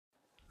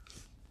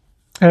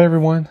Hey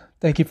everyone,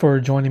 thank you for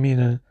joining me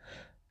in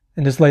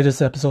this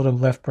latest episode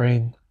of Left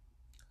Brain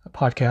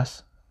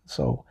podcast.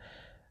 So,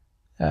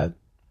 uh,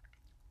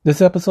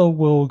 this episode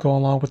will go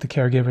along with the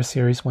Caregiver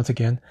series once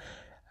again.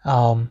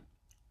 Um,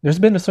 there's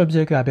been a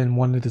subject I've been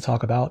wanting to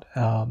talk about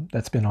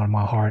that's been on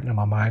my heart and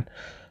my mind.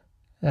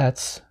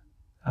 That's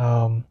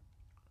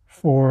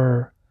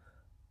for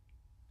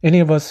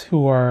any of us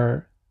who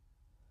are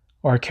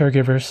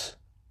caregivers.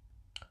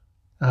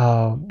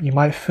 You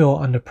might feel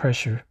under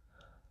pressure.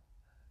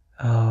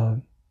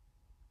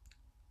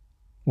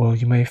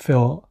 You may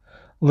feel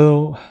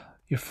you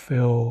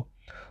feel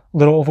a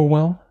little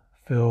overwhelmed,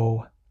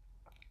 feel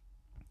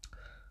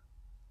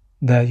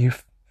that you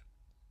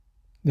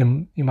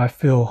might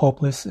feel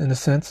hopeless in a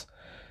sense.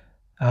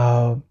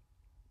 And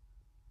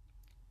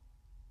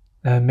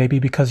maybe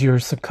because you're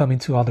succumbing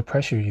to all the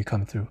pressure you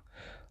come through.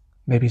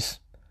 Maybe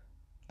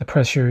the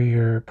pressure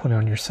you're putting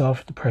on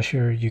yourself, the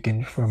pressure you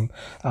get from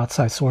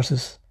outside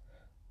sources,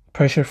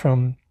 pressure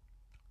from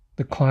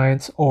the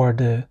clients or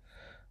the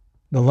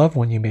loved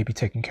one you may be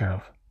taking care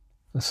of.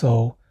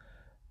 So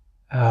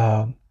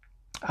I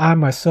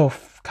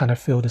myself kind of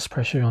feel this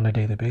pressure on a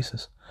daily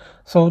basis.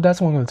 So that's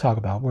what I'm going to talk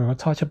about. We're going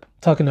to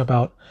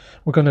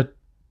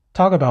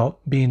talk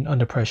about being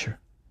under pressure.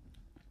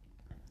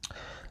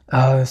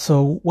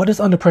 So what does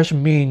under pressure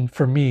mean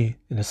for me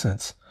in a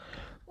sense?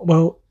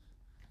 Well,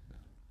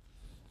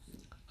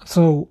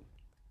 so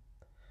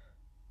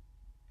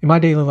in my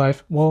daily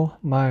life,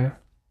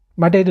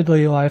 my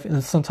day-to-day life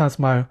and sometimes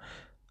my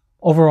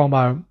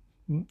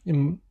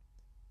in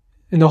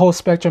the whole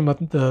spectrum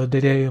of the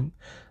day,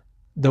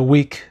 the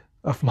week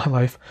of my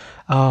life,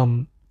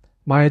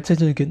 my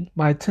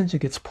attention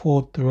gets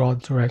pulled through all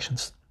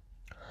directions,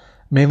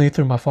 mainly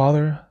through my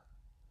father,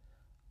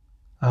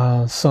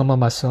 some of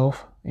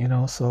myself,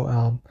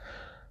 So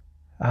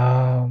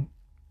I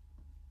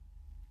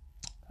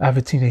have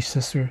a teenage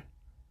sister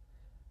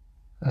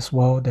as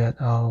well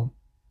that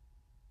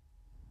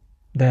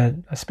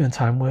I spend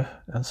time with,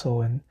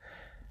 and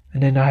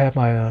then I have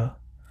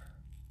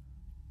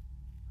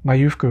my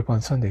youth group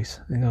on Sundays,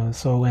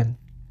 So and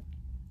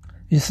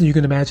you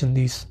can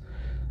imagine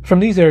from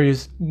these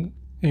areas,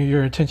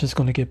 your attention is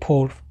going to get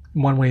pulled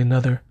one way or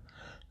another,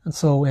 I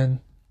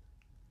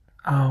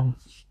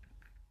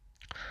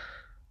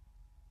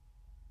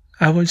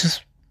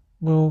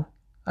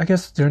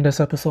guess during this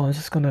episode, I'm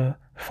just going to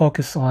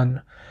focus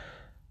on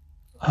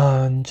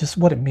just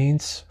what it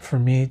means for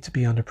me to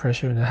be under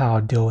pressure and how I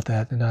deal with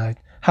that and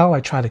how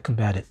I try to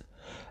combat it.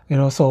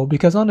 So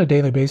because on a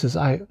daily basis,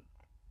 I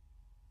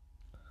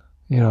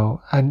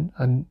know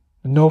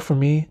for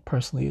me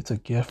personally, it's a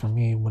gift for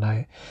me when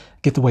I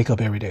get to wake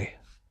up every day.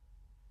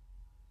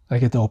 I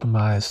get to open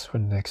my eyes for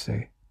the next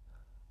day.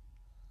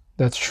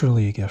 That's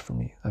truly a gift for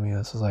me. I mean,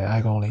 it's just like,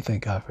 I can only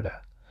thank God for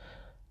that.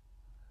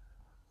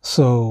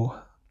 So,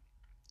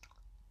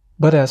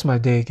 but as my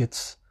day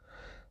gets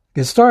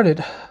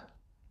started,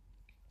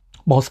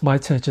 most of my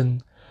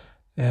attention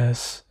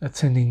is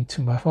attending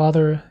to my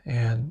father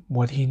and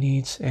what he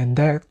needs, and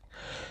that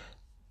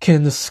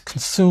can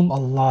consume a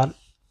lot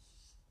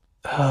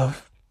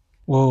of,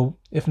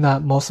 if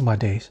not most of my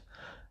days.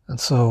 And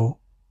so,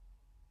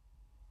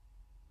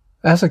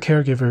 as a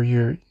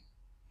caregiver,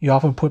 you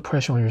often put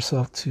pressure on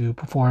yourself to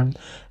perform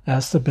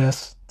to the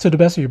best of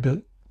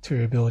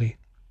your ability.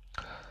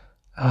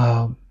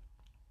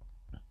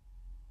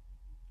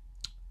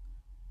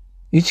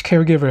 Each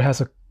caregiver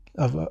has a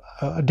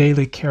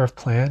daily care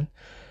plan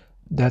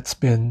that's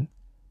been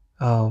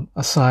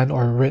assigned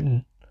or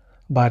written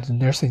by the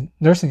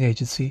nursing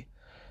agency,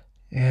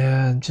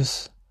 and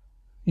just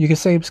you can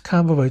say it's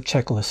kind of a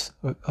checklist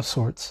of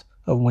sorts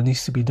of what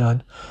needs to be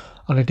done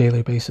on a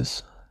daily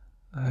basis,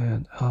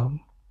 and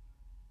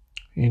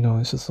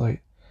it's just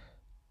like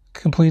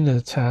completing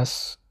the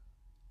tasks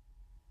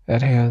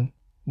at hand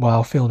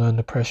while feeling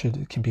under pressure.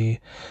 It can be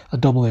a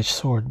double-edged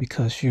sword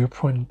because you're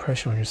putting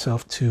pressure on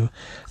yourself to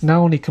not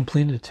only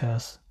complete the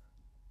task,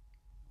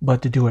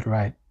 but to do it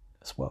right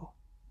as well,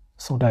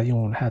 so that you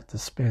won't have to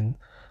spend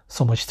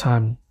so much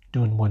time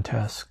doing one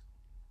task.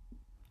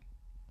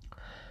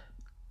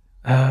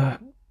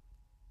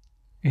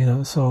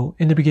 So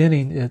in the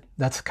beginning,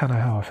 that's kind of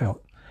how I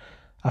felt.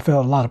 I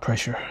felt a lot of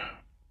pressure,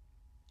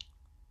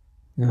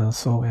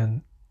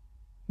 and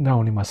not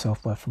only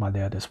myself, but for my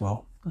dad as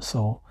well.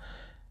 So,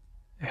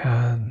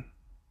 and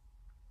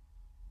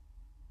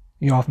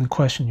you often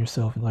question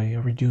yourself, like,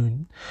 are you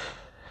doing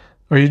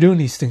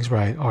these things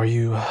right?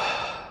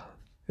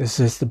 Is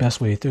this the best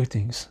way to do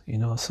things?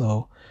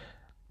 So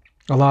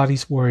a lot of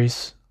these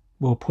worries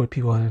will put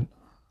people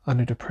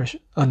under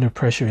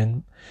pressure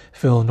and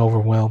feeling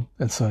overwhelmed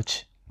and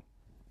such.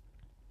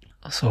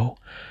 So,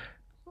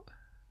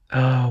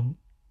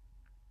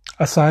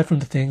 aside from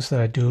the things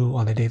that I do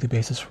on a daily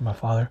basis for my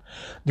father,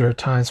 there are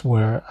times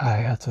where I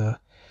have to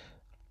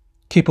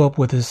keep up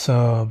with his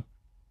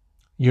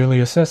yearly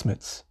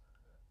assessments,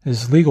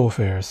 his legal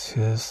affairs,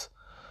 his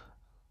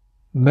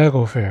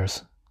medical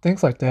affairs,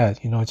 things like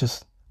that.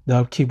 Just the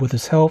upkeep with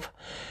his health,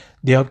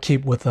 the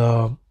upkeep with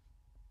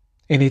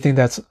anything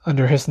that's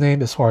under his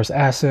name as far as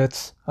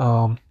assets,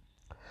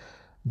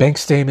 bank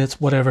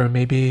statements, whatever it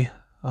may be,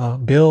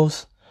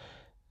 bills,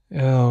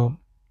 uh,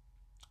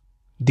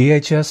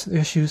 DHS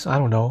issues. I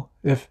don't know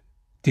if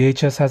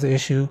DHS has an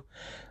issue.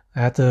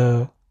 I have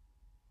to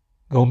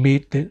go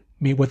meet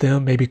with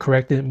them, maybe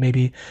correct it,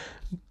 maybe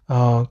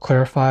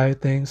clarify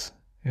things.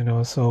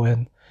 So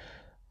and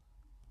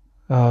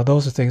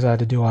those are things I had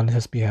to do on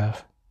his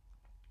behalf.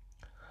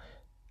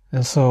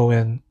 And so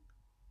and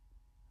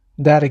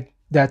that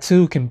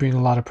too can bring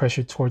a lot of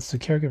pressure towards the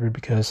caregiver,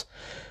 because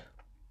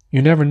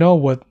you never know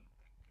what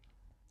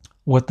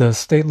the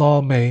state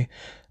law may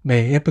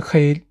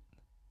implicate,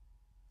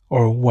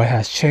 or what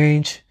has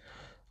changed,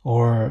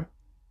 or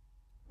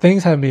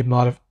things have been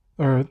modified,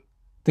 or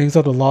things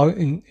of the law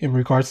in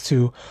regards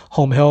to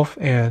home health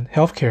and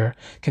healthcare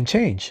can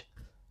change.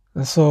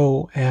 And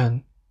so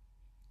and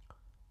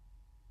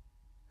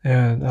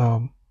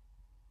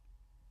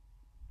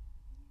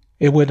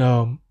it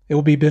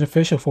would be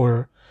beneficial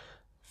for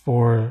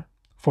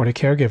the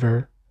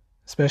caregiver,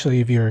 especially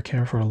if you're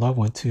caring for a loved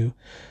one, to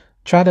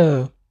try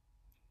to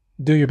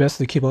do your best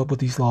to keep up with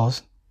these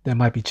laws that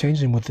might be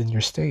changing within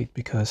your state,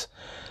 because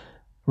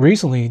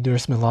recently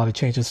there's been a lot of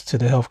changes to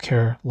the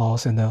healthcare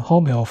laws and the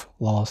home health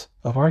laws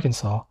of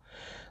Arkansas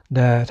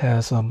that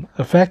has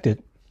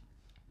affected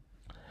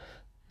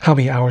how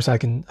many hours I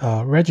can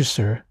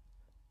register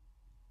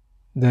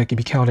that can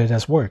be counted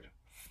as work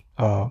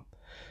for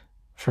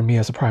me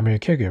as a primary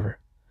caregiver.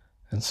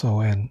 And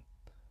so and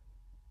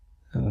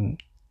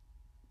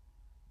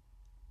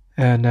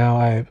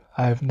now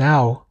I've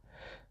now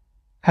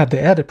had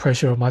the added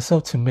pressure of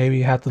myself to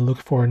maybe have to look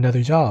for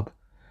another job.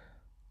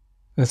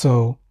 And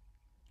so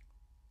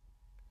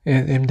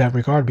in that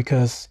regard,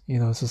 because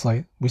it's just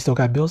like we still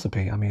got bills to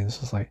pay. I mean, it's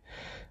just like,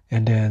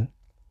 and then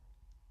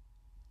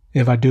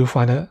if I do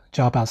find a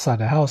job outside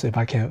the house, if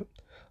I can't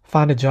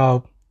find a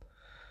job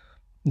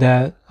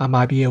that I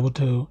might be able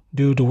to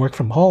do the work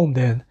from home,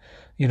 then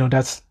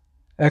that's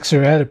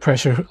extra added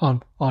pressure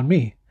on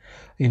me,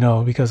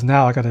 because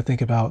now I got to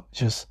think about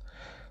just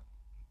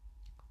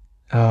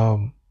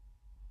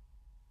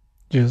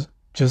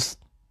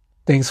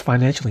things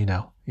financially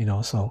now,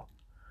 so,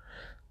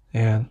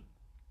 and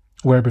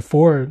where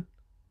before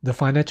the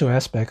financial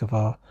aspect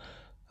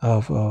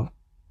of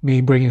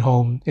me bringing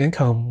home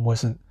income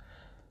wasn't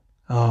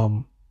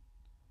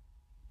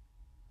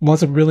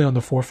really on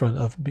the forefront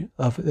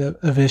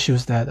of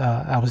issues that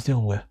I was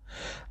dealing with.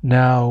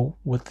 Now,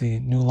 with the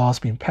new laws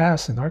being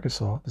passed in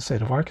Arkansas, the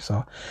state of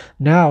Arkansas,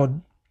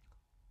 now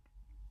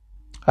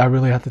I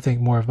really have to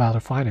think more about the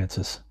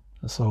finances.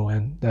 So,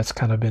 and that's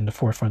kind of been the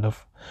forefront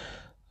of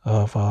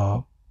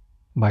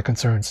my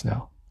concerns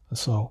now.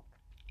 So,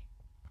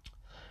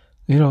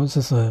 it's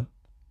just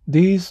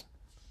these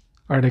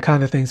are the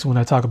kind of things when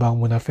I talk about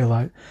when I feel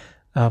like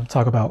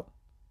talk about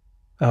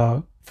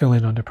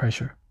feeling under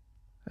pressure.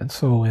 And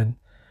so, and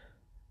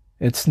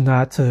it's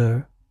not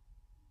to,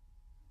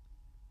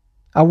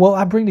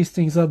 I bring these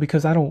things up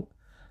because I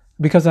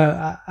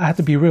have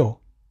to be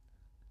real.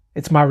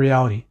 It's my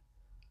reality.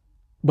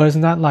 But it's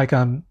not like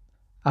I'm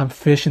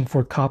fishing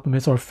for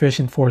compliments or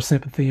fishing for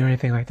sympathy or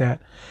anything like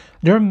that.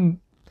 I'm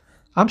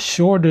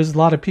sure there's a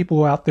lot of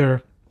people out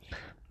there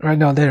right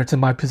now that are in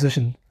my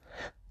position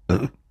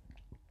that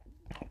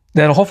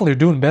hopefully are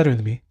doing better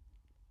than me.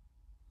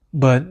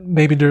 But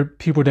maybe there are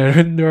people that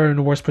are in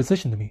a worse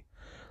position than me.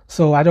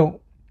 So I don't,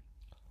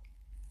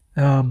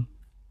 for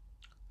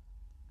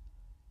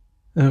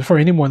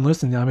anyone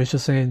listening, I'm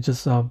just saying,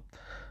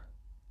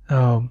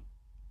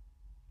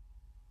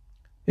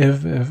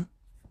 if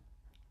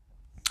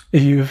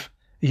you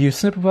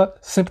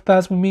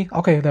sympathize with me,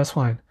 okay, that's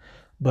fine.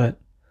 But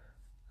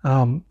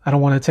I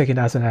don't want to take it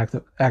as an act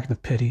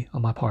of pity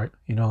on my part,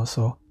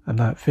 So I'm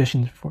not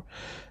fishing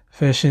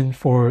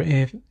for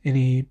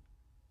any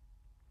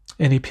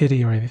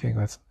pity or anything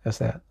that's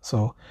that.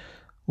 So,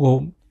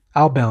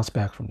 I'll bounce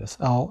back from this.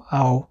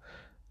 I'll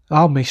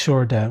make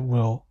sure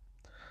that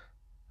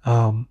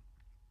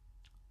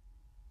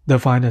the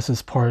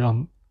finances part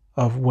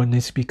of what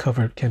needs to be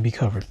covered can be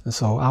covered. And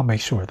so I'll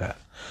make sure of that.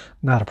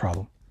 Not a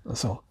problem.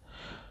 So,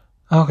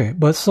 okay.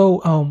 But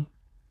so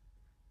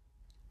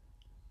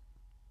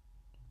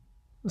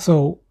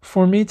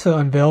for me to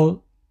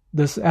unveil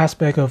this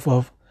aspect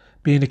of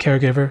being a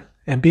caregiver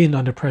and being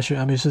under pressure,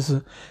 I mean,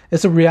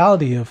 it's a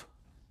reality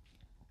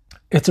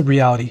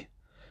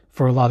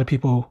for a lot of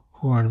people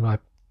who are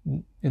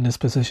in this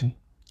position.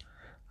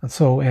 And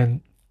so,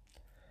 and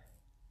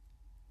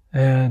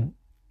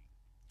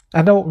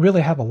I don't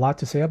really have a lot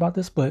to say about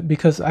this, but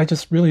because I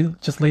just really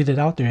just laid it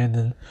out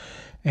there,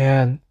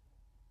 and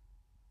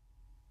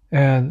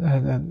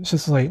it's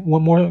just like,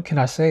 what more can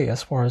I say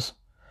as far as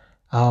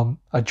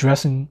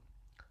addressing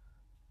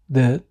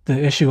the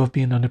issue of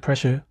being under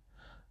pressure,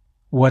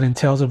 what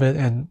entails of it,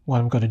 and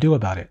what I'm going to do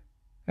about it.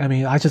 I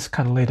mean, I just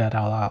kind of laid that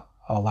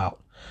all out.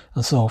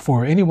 And so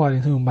for anyone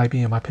who might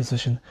be in my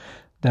position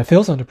that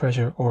feels under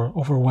pressure or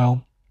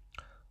overwhelmed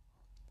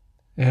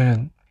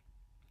and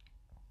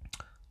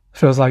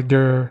feels like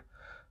they're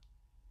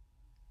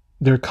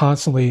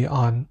constantly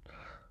on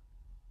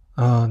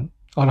on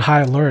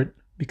high alert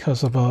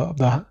because of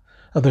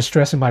the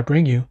stress it might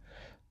bring you.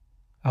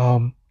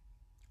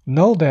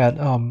 Know that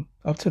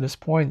up to this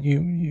point,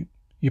 you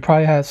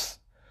probably has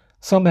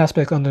some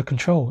aspect under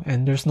control,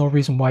 and there's no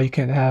reason why you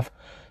can't have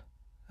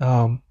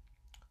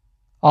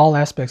all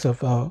aspects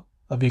of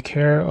your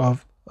care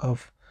of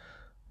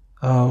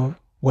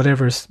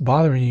whatever's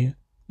bothering you.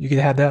 You can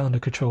have that under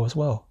control as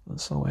well.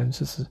 So and it's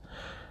just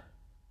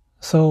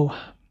so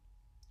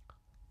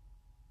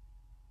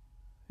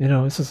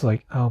it's just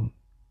like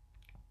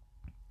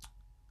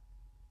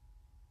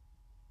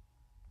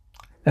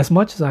as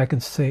much as I can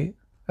say,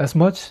 as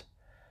much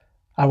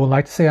I would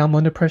like to say I'm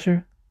under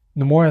pressure,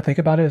 the more I think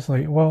about it, it's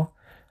like, well,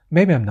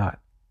 maybe I'm not.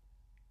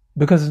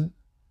 Because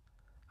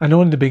I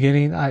know in the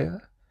beginning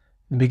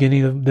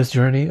of this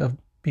journey of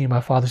being my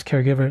father's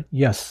caregiver,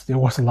 yes, there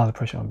was a lot of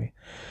pressure on me.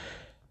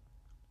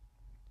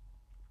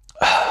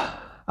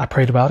 I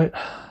prayed about it.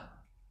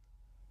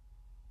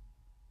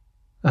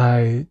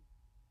 I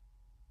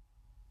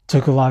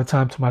took a lot of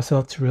time to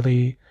myself to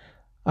really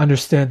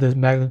understand the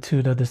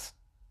magnitude of this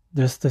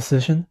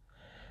decision,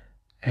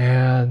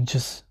 and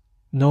just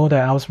know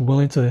that I was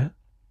willing to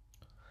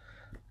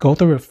go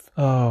through it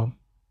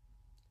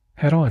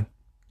head on,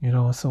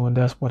 so, and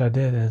that's what I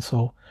did. And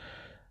so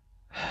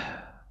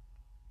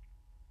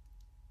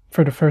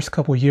for the first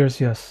couple of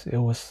years, yes, it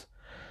was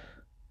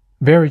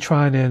very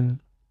trying,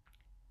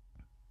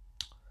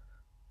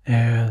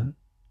 and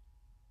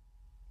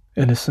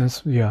in a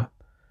sense, yeah,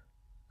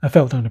 I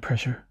felt under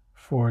pressure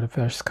for the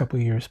first couple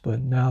of years.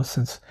 But now,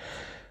 since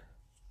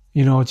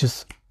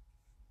just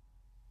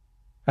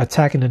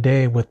attacking the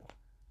day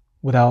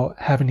without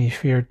having any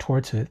fear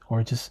towards it,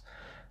 or just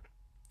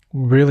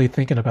really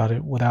thinking about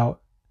it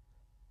without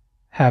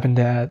having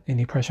to add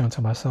any pressure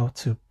onto myself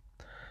to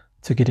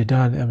get it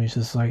done. I mean, it's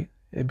just like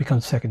it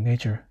becomes second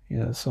nature,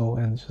 So,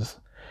 and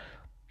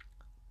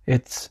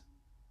it's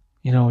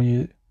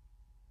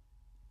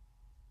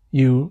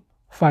you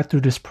fight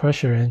through this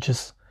pressure, and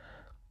just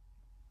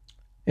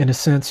in a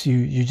sense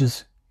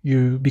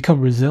you become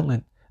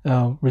resilient.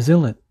 I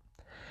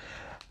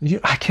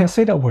can't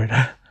say that word.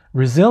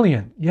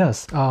 Resilient,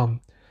 yes.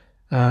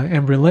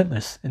 And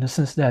relentless, in the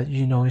sense that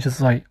it's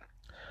just like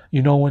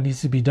what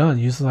needs to be done.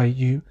 You just like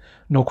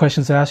no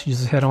questions asked. You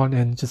just head on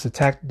and just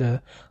attack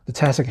the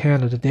task at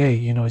hand of the day.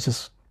 It's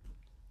just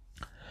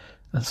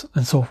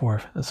and so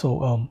forth. And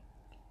so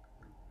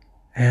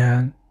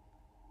and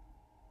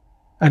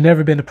I've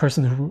never been a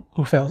person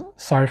who felt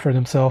sorry for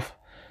themselves,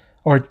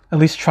 or at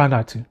least try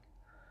not to.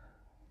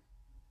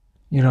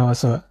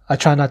 So I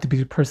try not to be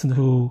the person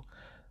who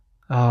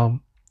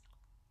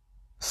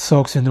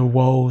soaks in their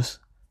woes.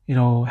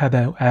 Have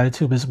that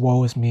attitude, this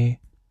woe is me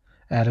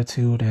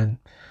attitude, and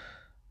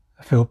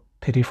I feel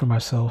pity for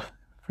myself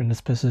in this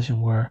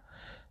position where,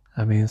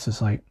 I mean, it's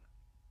just like,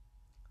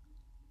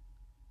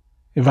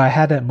 if I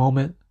had that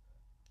moment,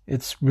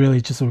 it's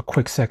really just a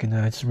quick second,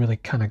 and I just really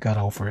kind of got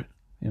over it,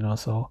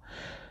 so,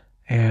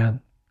 and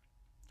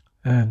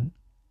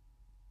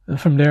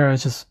from there, I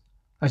just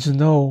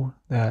know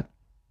that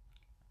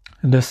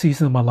in this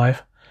season of my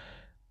life,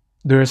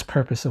 there is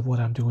purpose of what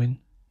I'm doing,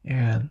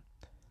 and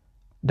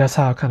that's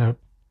how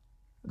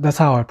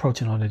I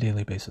approach it on a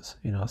daily basis,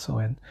 so,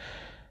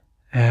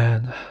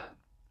 and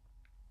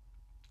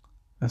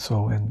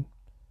so, and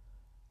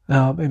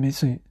I mean,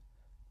 see,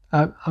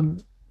 I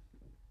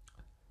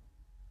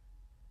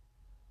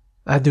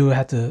do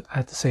have to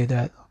say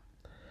that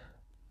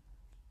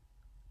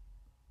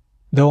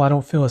though I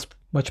don't feel as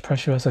much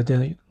pressure as I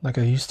did, like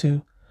I used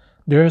to,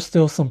 there are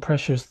still some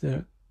pressures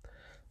there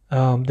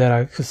that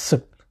I could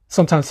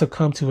sometimes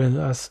succumb to, and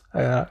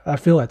I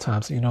feel at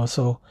times,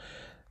 so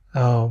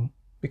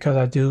because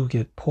I do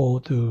get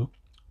pulled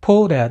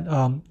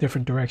at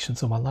different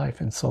directions of my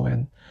life, and so,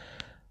 and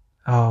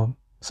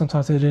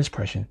sometimes it is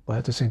pressure, but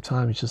at the same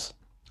time, it's just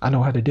I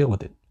know how to deal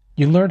with it.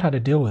 You learn how to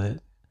deal with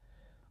it,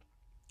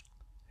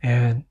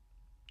 and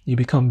you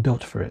become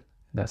built for it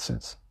in that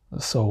sense.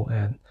 So,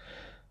 and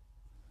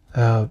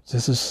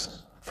this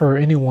is for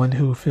anyone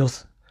who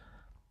feels,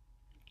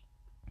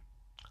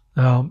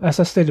 as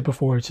I stated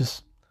before,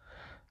 just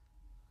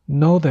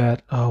know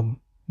that,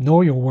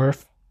 know your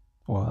worth.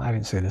 Well, I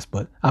didn't say this,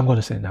 but I'm going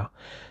to say it now.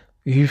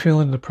 If you feel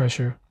under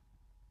pressure,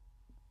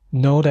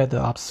 know that the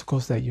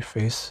obstacles that you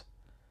face,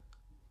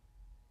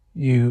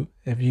 if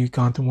you've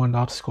gone through one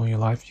obstacle in your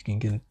life, you can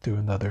get through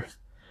another.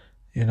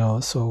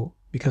 So,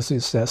 because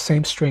it's that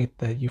same strength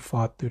that you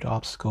fought through the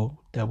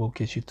obstacle that will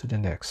get you to the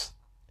next,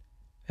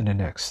 and the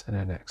next, and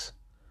the next.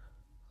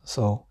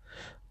 So,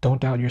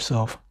 don't doubt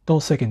yourself.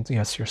 Don't second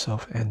guess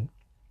yourself, and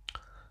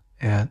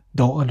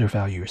don't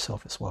undervalue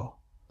yourself as well.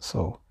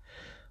 So,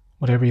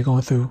 whatever you're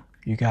going through,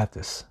 you got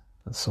this.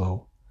 And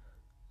so,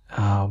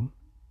 from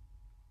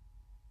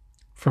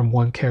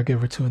one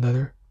caregiver to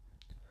another,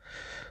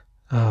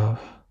 I'm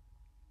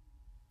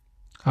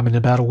in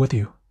the battle with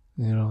you.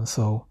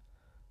 So,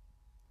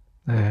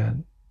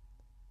 and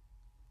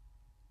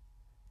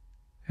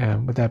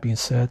with that being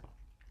said,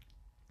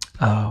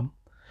 I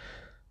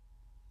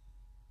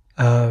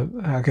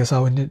guess I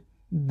would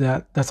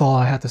that's all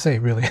I have to say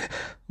really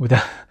with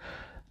that.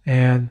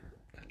 And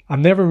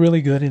I'm never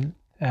really good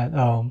at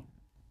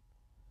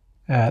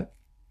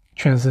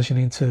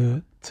transitioning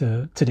to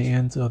the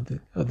end of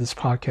this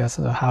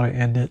podcast, how to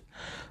end it.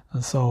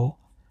 And so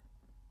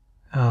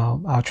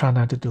I'll try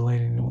not to delay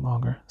it any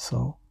longer.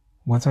 So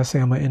once I say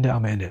I'm gonna end it,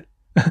 I'm gonna end it.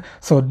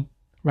 So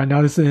right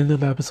now this is the end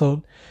of the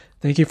episode.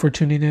 Thank you for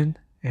tuning in,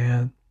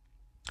 and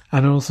I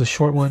know it's a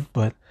short one,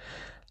 but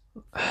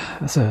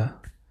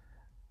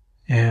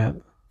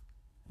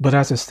but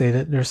as I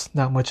stated, there's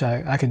not much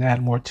I can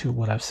add more to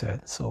what I've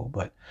said. So,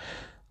 but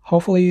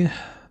hopefully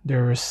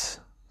there's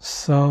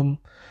some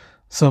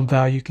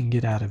value you can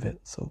get out of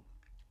it. So,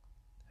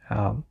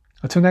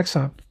 until next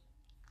time.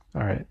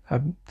 All right.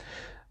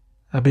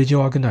 I bid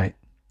you all good night.